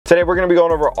Today we're going to be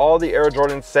going over all the Air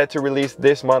Jordans set to release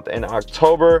this month in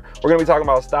October. We're going to be talking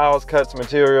about styles, cuts,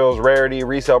 materials, rarity,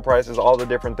 resale prices, all the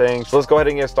different things. So let's go ahead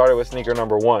and get started with sneaker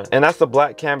number 1. And that's the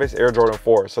black canvas Air Jordan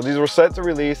 4. So these were set to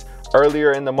release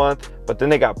earlier in the month, but then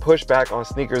they got pushed back on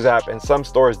Sneakers app, and some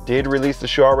stores did release the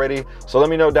shoe already. So let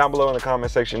me know down below in the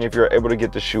comment section if you're able to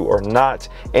get the shoe or not,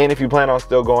 and if you plan on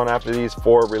still going after these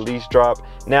for release drop.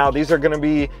 Now these are going to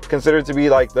be considered to be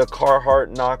like the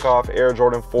Carhartt knockoff Air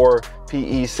Jordan 4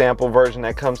 PE sample version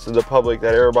that comes to the public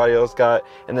that everybody else got,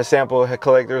 and the sample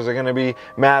collectors are going to be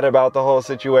mad about the whole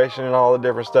situation and all the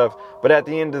different stuff. But at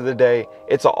the end of the day,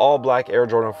 it's an all black Air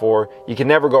Jordan 4. You can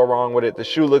never go wrong with it. The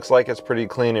shoe looks like it's pretty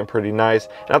clean and pretty nice,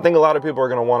 and I think a lot of people are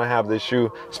going to want to have this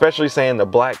shoe, especially saying the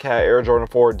black cat Air Jordan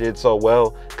 4 did so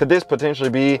well. Could this potentially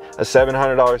be a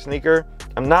 $700 sneaker?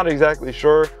 I'm not exactly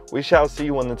sure. We shall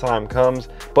see when the time comes,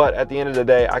 but at the end of the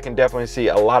day, I can definitely see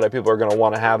a lot of people are going to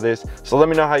want to have this. So let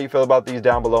me know how you feel about these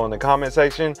down below in the comment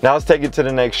section. Now let's take it to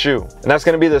the next shoe, and that's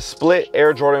going to be the split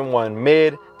Air Jordan 1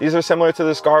 mid. These are similar to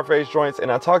the Scarface joints,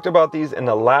 and I talked about these in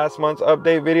the last month's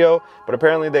update video, but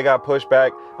apparently they got pushed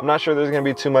back. I'm not sure there's going to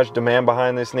be too much demand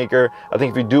behind this sneaker. I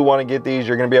think if you do want to get these,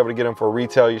 you're going to be able to get them for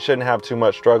retail. You shouldn't have too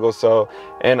much struggle. So,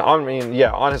 and I mean,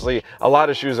 yeah, honestly, a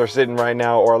lot of shoes are sitting right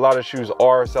now, or a lot of shoes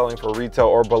are selling for retail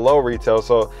or below retail.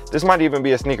 So this might even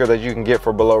be a sneaker that you can get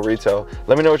for below retail.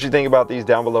 Let me know what you think about these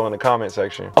down below in the comment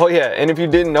section. Oh yeah, and if you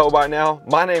didn't know by now,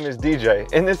 my name is DJ,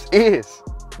 and this is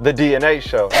the DNA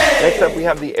show. Next up, we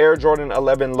have the Air Jordan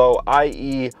 11 Low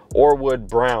IE Orewood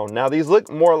Brown. Now these look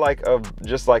more like a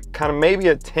just like kind of maybe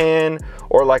a tan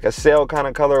or like a sail kind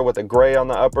of color with a gray on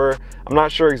the upper. I'm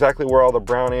not sure exactly where all the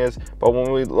brown is, but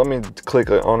let me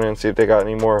click on it and see if they got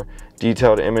any more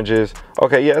detailed images.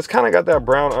 Okay, yeah, it's kind of got that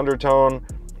brown undertone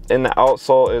in the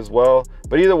outsole as well,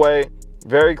 but either way,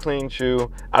 very clean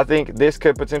shoe. I think this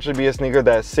could potentially be a sneaker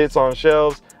that sits on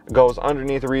shelves, goes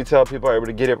underneath retail. People are able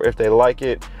to get it if they like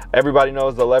it. Everybody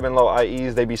knows the 11 Low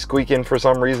IEs, they be squeaking for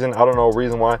some reason. I don't know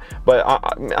reason why, but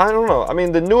I don't know. I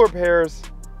mean, the newer pairs,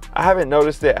 I haven't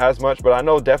noticed it as much, but I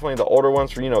know definitely the older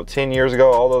ones from, you know, 10 years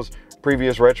ago, all those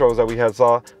previous retros that we had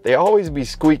saw, they always be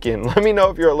squeaking. Let me know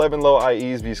if your 11 Low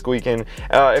IEs be squeaking.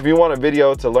 If you want a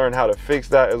video to learn how to fix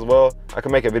that as well, I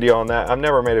can make a video on that. I've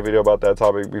never made a video about that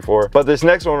topic before. But this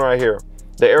next one right here,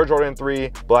 the Air Jordan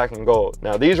 3 black and gold.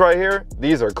 Now these right here,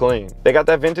 these are clean. They got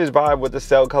that vintage vibe with the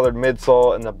cell colored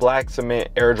midsole and the black cement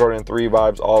Air Jordan 3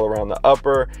 vibes all around the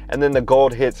upper, and then the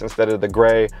gold hits instead of the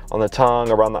gray on the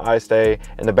tongue, around the eye stay,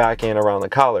 and the back end around the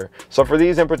collar. So for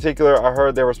these in particular, I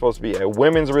heard they were supposed to be a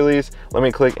women's release. Let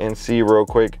me click and see real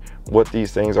quick what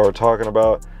these things are talking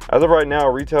about. As of right now,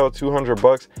 retail 200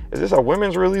 bucks. Is this a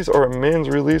women's release or a men's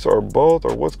release or both,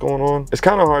 or what's going on? It's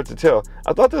kind of hard to tell.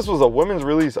 I thought this was a women's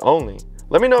release only.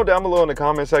 Let me know down below in the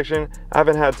comment section. I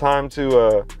haven't had time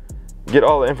to get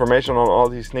all the information on all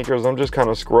these sneakers. I'm just kind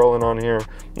of scrolling on here,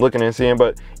 looking and seeing,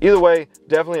 but either way,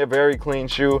 definitely a very clean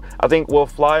shoe. I think will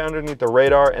fly underneath the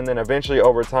radar, and then eventually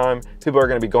over time, people are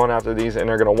going to be going after these and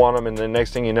they're going to want them, and the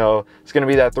next thing you know, it's going to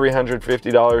be that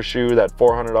 $350 shoe, that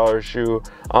 $400 shoe.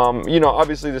 You know,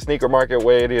 obviously the sneaker market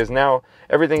way it is now,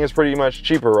 everything is pretty much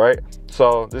cheaper, right?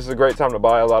 So this is a great time to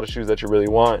buy a lot of shoes that you really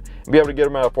want and be able to get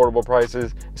them at affordable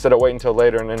prices instead of waiting until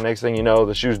later, and then next thing you know,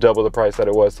 the shoe's double the price that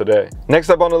it was today. Next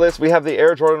up on the list, we have the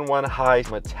Air Jordan 1 High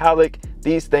Metallic.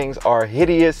 These things are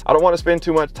hideous. I don't want to spend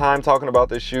too much time talking about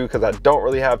this shoe because I don't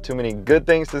really have too many good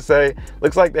things to say.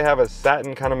 Looks like they have a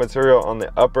satin kind of material on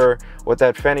the upper with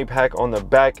that fanny pack on the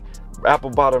back.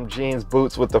 Apple bottom jeans,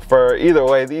 boots with the fur. Either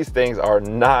way, these things are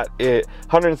not it.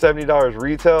 $170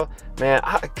 retail. Man,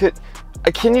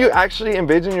 can you actually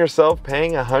envision yourself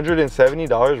paying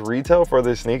 $170 retail for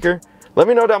this sneaker? Let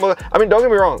me know down below. I mean, don't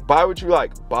get me wrong, buy what you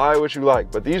like,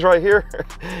 but these right here,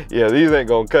 yeah, these ain't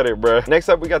gonna cut it, bruh. Next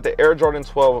up, we got the Air Jordan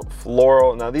 12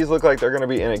 Floral. Now these look like they're gonna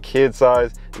be in a kid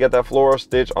size. You got that floral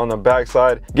stitch on the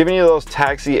backside, giving you those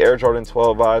taxi Air Jordan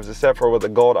 12 vibes, except for with the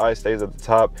gold eye stays at the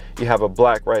top. You have a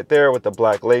black right there with the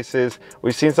black laces.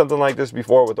 We've seen something like this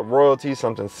before with the royalty,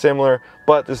 something similar,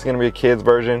 but this is gonna be a kid's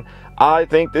version. I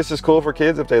think this is cool for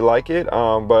kids if they like it,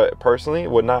 but personally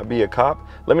would not be a cop.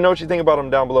 Let me know what you think about them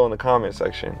down below in the comment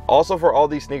section. Also, for all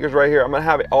these sneakers right here, I'm gonna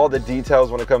have all the details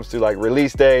when it comes to like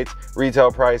release dates,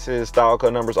 retail prices, style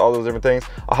code numbers, all those different things.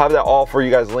 I'll have that all for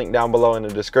you guys linked down below in the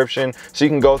description, so you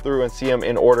can go through and see them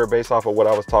in order based off of what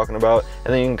I was talking about,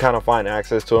 and then you can kind of find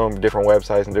access to them, different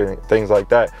websites and different things like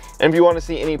that. And if you want to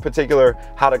see any particular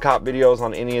how to cop videos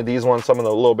on any of these ones, some of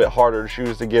the little bit harder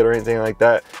shoes to get or anything like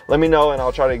that, let me know and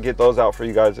I'll try to get those out for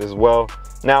you guys as well.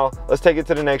 Now let's take it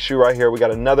to the next shoe right here. We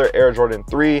got another Air Jordan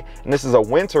 3, and this is a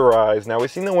winterized. Now we've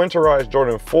seen the winterized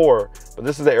Jordan 4, but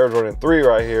this is the Air Jordan 3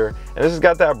 right here, and this has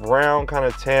got that brown kind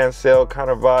of tan sail kind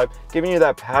of vibe, giving you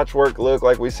that patchwork look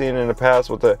like we've seen in the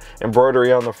past with the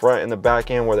embroidery on the front and the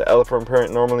back end where the elephant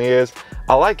print normally is.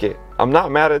 I like it. I'm not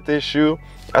mad at this shoe.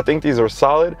 I think these are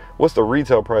solid. What's the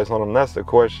retail price on them? That's the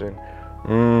question.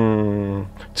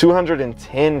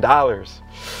 $210.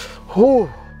 Whew.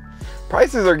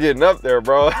 Prices are getting up there,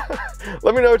 bro.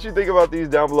 Let me know what you think about these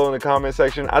down below in the comment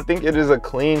section. I think it is a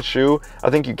clean shoe. I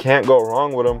think you can't go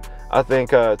wrong with them. I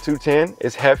think $210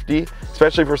 is hefty,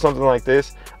 especially for something like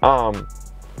this.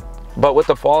 But with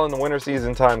the fall and the winter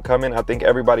season time coming, I think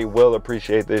everybody will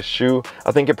appreciate this shoe.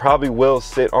 I think it probably will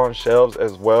sit on shelves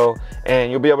as well, and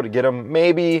you'll be able to get them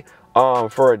maybe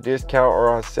for a discount or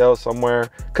on sale somewhere.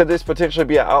 Could this potentially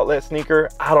be an outlet sneaker?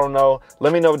 I don't know.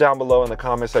 Let me know down below in the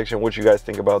comment section what you guys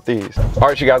think about these. All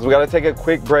right, you guys, we got to take a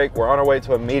quick break. We're on our way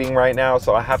to a meeting right now,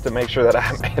 so I have to make sure that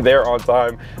I'm there on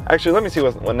time. Actually, let me see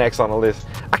what's next on the list.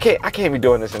 I can't be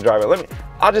doing this and driving.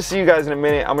 I'll just see you guys in a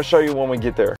minute. I'm gonna show you when we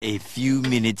get there. A few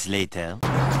minutes later.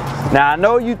 Now I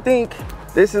know you think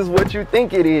this is what you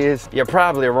think it is. You're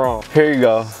probably wrong. Here you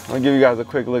go. I'm gonna give you guys a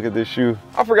quick look at this shoe.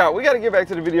 I forgot, we gotta get back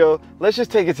to the video. Let's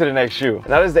just take it to the next shoe.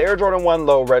 And that is the Air Jordan 1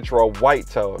 Low Retro White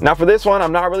Toe. Now for this one,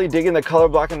 I'm not really digging the color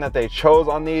blocking that they chose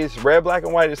on these. Red, black,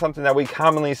 and white is something that we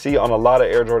commonly see on a lot of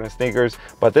Air Jordan sneakers,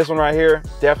 but this one right here,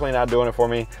 definitely not doing it for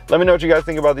me. Let me know what you guys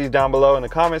think about these down below in the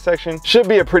comment section. Should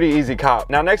be a pretty easy cop.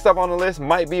 Now next up on the list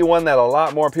might be one that a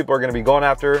lot more people are gonna be going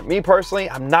after. Me personally,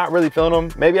 I'm not really feeling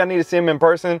them. Maybe I need to see them in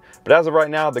person, but as of right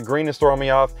now, the green is throwing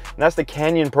me off, and that's the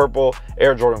Canyon Purple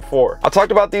Air Jordan 4. I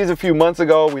talked about these a few months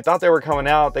ago. We thought they were coming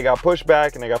out. They got pushed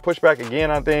back, and they got pushed back again,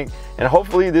 I think. And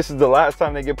hopefully this is the last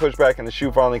time they get pushed back and the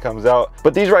shoe finally comes out.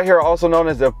 But these right here are also known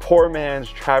as the poor man's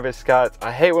Travis Scott.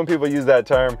 I hate when people use that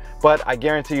term, but I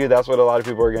guarantee you that's what a lot of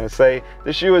people are gonna say.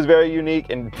 The shoe is very unique,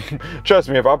 and trust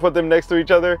me, if I put them next to each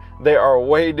other, they are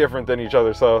way different than each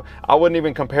other. So I wouldn't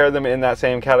even compare them in that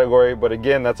same category. But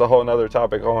again, that's a whole nother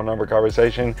topic, a whole nother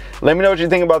conversation. Let me know what you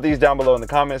think about these down below in the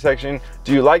comment section.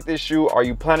 Do you like this shoe? Are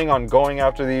you planning on going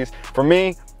after these? For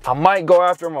me, I might go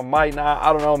after them, I might not.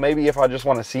 I don't know, maybe if I just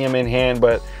want to see them in hand,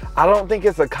 but I don't think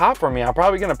it's a cop for me. I'm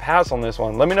probably gonna pass on this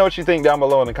one. Let me know what you think down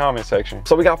below in the comment section.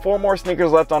 So we got 4 more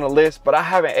sneakers left on the list, but I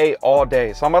haven't ate all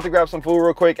day. So I'm about to grab some food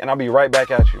real quick and I'll be right back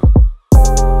at you.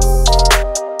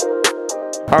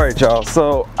 All right, y'all,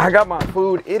 so I got my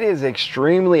food. It is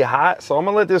extremely hot, so I'm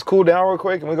gonna let this cool down real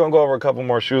quick and we're gonna go over a couple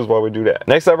more shoes while we do that.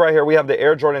 Next up right here, we have the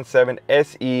Air Jordan 7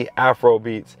 SE Afro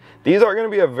Beats. These are gonna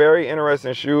be a very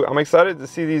interesting shoe. I'm excited to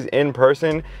see these in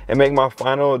person and make my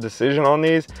final decision on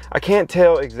these. I can't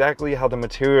tell exactly how the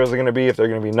materials are gonna be, if they're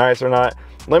gonna be nice or not.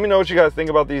 Let me know what you guys think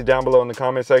about these down below in the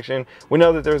comment section. We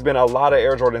know that there's been a lot of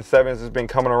Air Jordan 7s that's been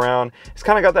coming around. It's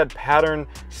kind of got that pattern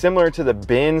similar to the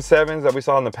bin 7s that we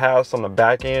saw in the past on the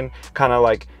back end, kind of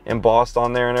like embossed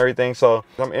on there and everything. So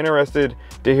I'm interested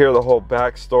to hear the whole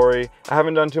backstory. I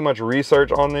haven't done too much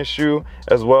research on this shoe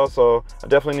as well, so I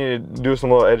definitely need to do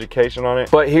some little education on it.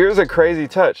 But here's a crazy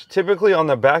touch. Typically on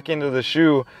the back end of the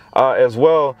shoe as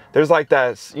well, there's like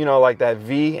that, you know, like that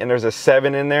V, and there's a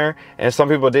 7 in there, and some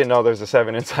people didn't know there's a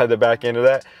 7 inside the back end of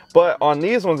that. But on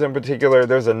these ones in particular,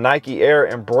 there's a Nike Air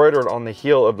embroidered on the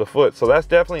heel of the foot. So that's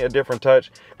definitely a different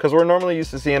touch, because we're normally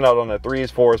used to seeing out on the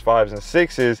 3s, 4s, 5s, and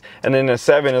 6s, and then the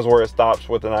 7 is where it stops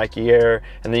with the Nike Air,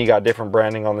 and then you got different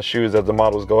branding on the shoes as the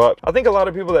models go up. I think a lot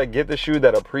of people that get the shoe,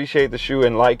 that appreciate the shoe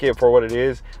and like it for what it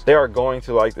is, they are going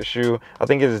to like the shoe. I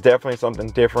think it is definitely something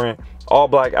different. All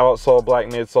black outsole, black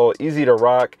midsole, easy to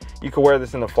rock. You can wear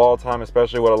this in the fall time,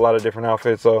 especially with a lot of different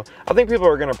outfits. So I think people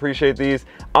are gonna appreciate these.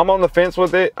 I'm on the fence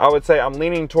with it. I would say I'm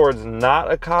leaning towards not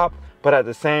a cop, but at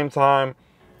the same time,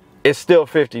 it's still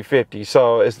 50-50.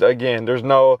 So it's, again, there's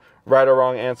no right or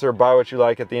wrong answer. Buy what you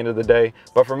like at the end of the day.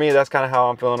 But for me, that's kind of how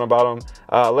I'm feeling about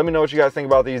them. Let me know what you guys think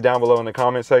about these down below in the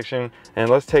comment section. And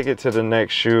let's take it to the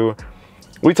next shoe.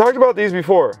 We talked about these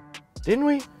before, didn't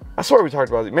we? I swear we talked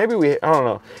about it. Maybe we, I don't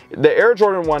know. The Air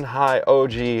Jordan 1 High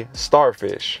OG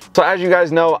Starfish. So as you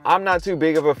guys know, I'm not too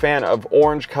big of a fan of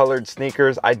orange colored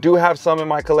sneakers. I do have some in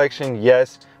my collection,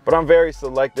 yes, but I'm very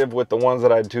selective with the ones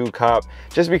that I do cop,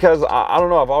 just because I don't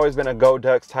know, I've always been a Go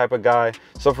Ducks type of guy.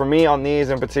 So for me on these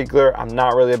in particular, I'm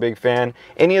not really a big fan.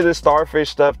 Any of the Starfish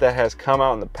stuff that has come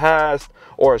out in the past,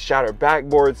 or a Shattered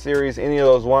Backboard series, any of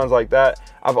those ones like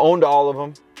that, I've owned all of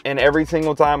them. and every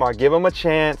single time I give them a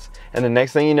chance, and the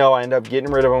next thing you know, I end up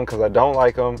getting rid of them because I don't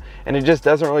like them, and it just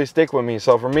doesn't really stick with me.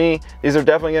 So for me, these are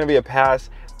definitely going to be a pass.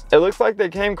 It looks like they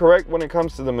came correct when it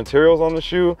comes to the materials on the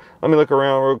shoe. Let me look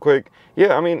around real quick.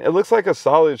 Yeah, I mean, it looks like a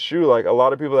solid shoe. Like a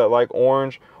lot of people that like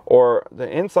orange, or the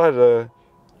inside of the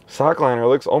sock liner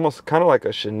looks almost kind of like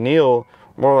a chenille,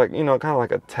 more like, you know, kind of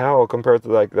like a towel compared to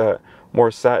like that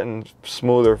more satin,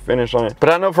 smoother finish on it. But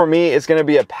I know for me, it's gonna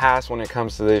be a pass when it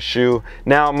comes to this shoe.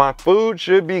 Now, my food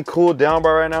should be cooled down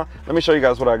by right now. Let me show you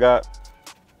guys what I got.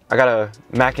 I got a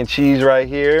mac and cheese right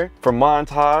here from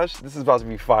Montage. This is about to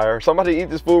be fire. So I'm about to eat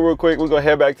this food real quick. We're gonna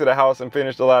head back to the house and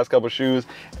finish the last couple shoes.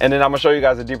 And then I'm gonna show you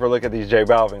guys a deeper look at these J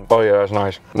Balvin. Oh yeah, that's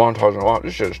nice. Montage and wow,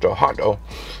 this shit is still hot though.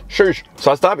 Sheesh.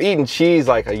 So I stopped eating cheese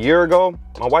like a year ago.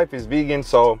 My wife is vegan,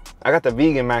 so I got the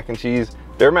vegan mac and cheese.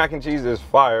 Their mac and cheese is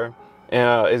fire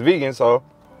and it's vegan, so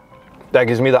that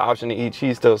gives me the option to eat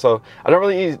cheese still. So I don't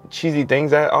really eat cheesy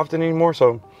things that often anymore,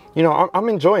 so you know, I'm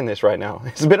enjoying this right now.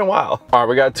 It's been a while. All right,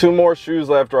 we got 2 more shoes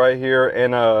left right here.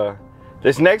 And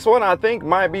this next one, I think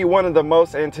might be one of the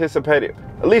most anticipated,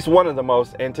 at least one of the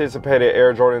most anticipated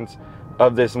Air Jordans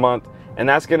of this month. And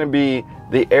that's gonna be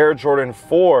the Air Jordan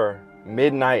 4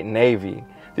 Midnight Navy.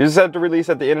 These are set to release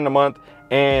at the end of the month.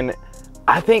 And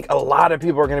I think a lot of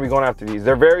people are gonna be going after these.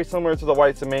 They're very similar to the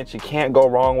white cement. You can't go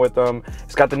wrong with them.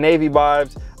 It's got the navy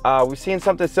vibes. We've seen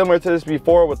something similar to this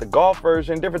before with the golf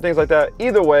version, different things like that.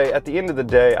 Either way, at the end of the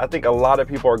day, I think a lot of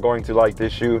people are going to like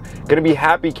this shoe, gonna be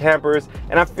happy campers.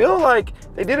 And I feel like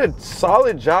they did a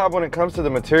solid job when it comes to the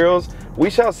materials.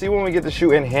 We shall see when we get the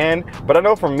shoe in hand, but I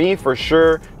know for me, for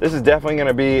sure, this is definitely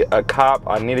gonna be a cop.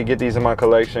 I need to get these in my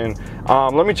collection.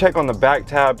 Let me check on the back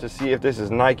tab to see if this is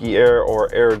Nike Air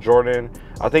or Air Jordan.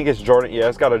 I think it's Jordan. Yeah,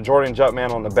 it's got a Jordan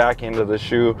Jumpman on the back end of the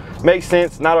shoe. Makes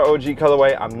sense, not an OG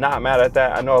colorway. I'm not mad at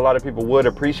that. I know a lot of people would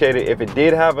appreciate it if it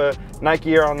did have a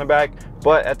Nike Air on the back,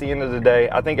 but at the end of the day,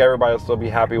 I think everybody will still be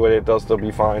happy with it. They'll still be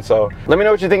fine. So let me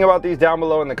know what you think about these down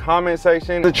below in the comment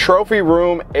section. The Trophy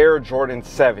Room Air Jordan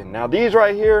 7. Now these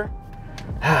right here,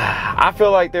 I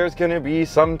feel like there's gonna be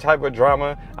some type of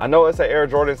drama. I know it's an Air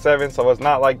Jordan 7, so it's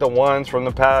not like the ones from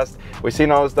the past. We've seen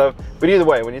all this stuff, but either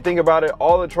way, when you think about it,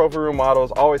 all the Trophy Room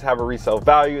models always have a resale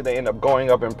value. They end up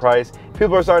going up in price.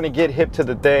 People are starting to get hip to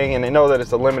the thing, and they know that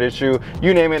it's a limited shoe.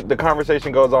 You name it, the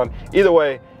conversation goes on. Either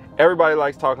way, everybody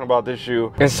likes talking about this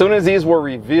shoe. As soon as these were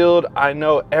revealed, I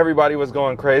know everybody was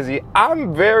going crazy.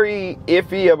 I'm very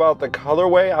iffy about the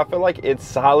colorway. I feel like it's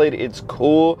solid, it's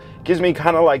cool. Gives me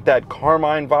kind of like that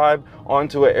carmine vibe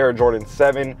onto an Air Jordan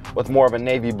 7 with more of a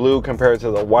navy blue compared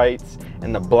to the whites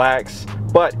and the blacks.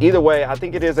 But either way, I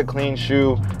think it is a clean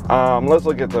shoe. Let's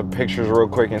look at the pictures real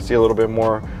quick and see a little bit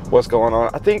more what's going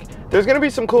on. I think there's gonna be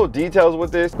some cool details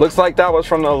with this. Looks like that was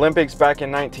from the Olympics back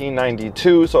in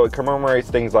 1992, so it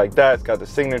commemorates things like that. It's got the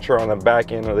signature on the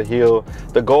back end of the heel,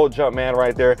 the gold Jumpman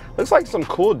right there. Looks like some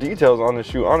cool details on the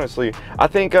shoe, honestly. I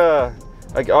think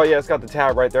like, oh yeah, it's got the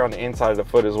tab right there on the inside of the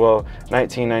foot as well,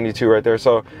 1992 right there.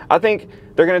 So I think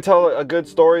they're gonna tell a good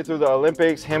story through the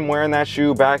Olympics, him wearing that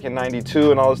shoe back in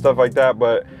 92 and all the stuff like that.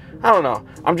 But I don't know,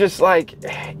 I'm just like,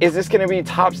 is this gonna be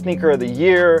top sneaker of the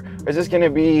year? Or is this gonna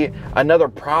be another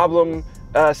problem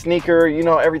sneaker? You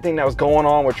know, everything that was going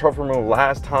on with Trophy Room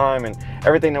last time and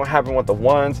everything that happened with the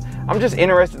ones. I'm just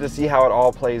interested to see how it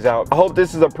all plays out. I hope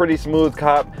this is a pretty smooth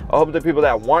cop. I hope the people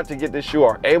that want to get this shoe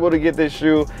are able to get this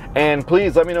shoe. And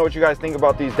please let me know what you guys think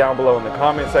about these down below in the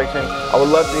comment section. I would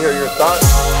love to hear your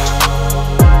thoughts.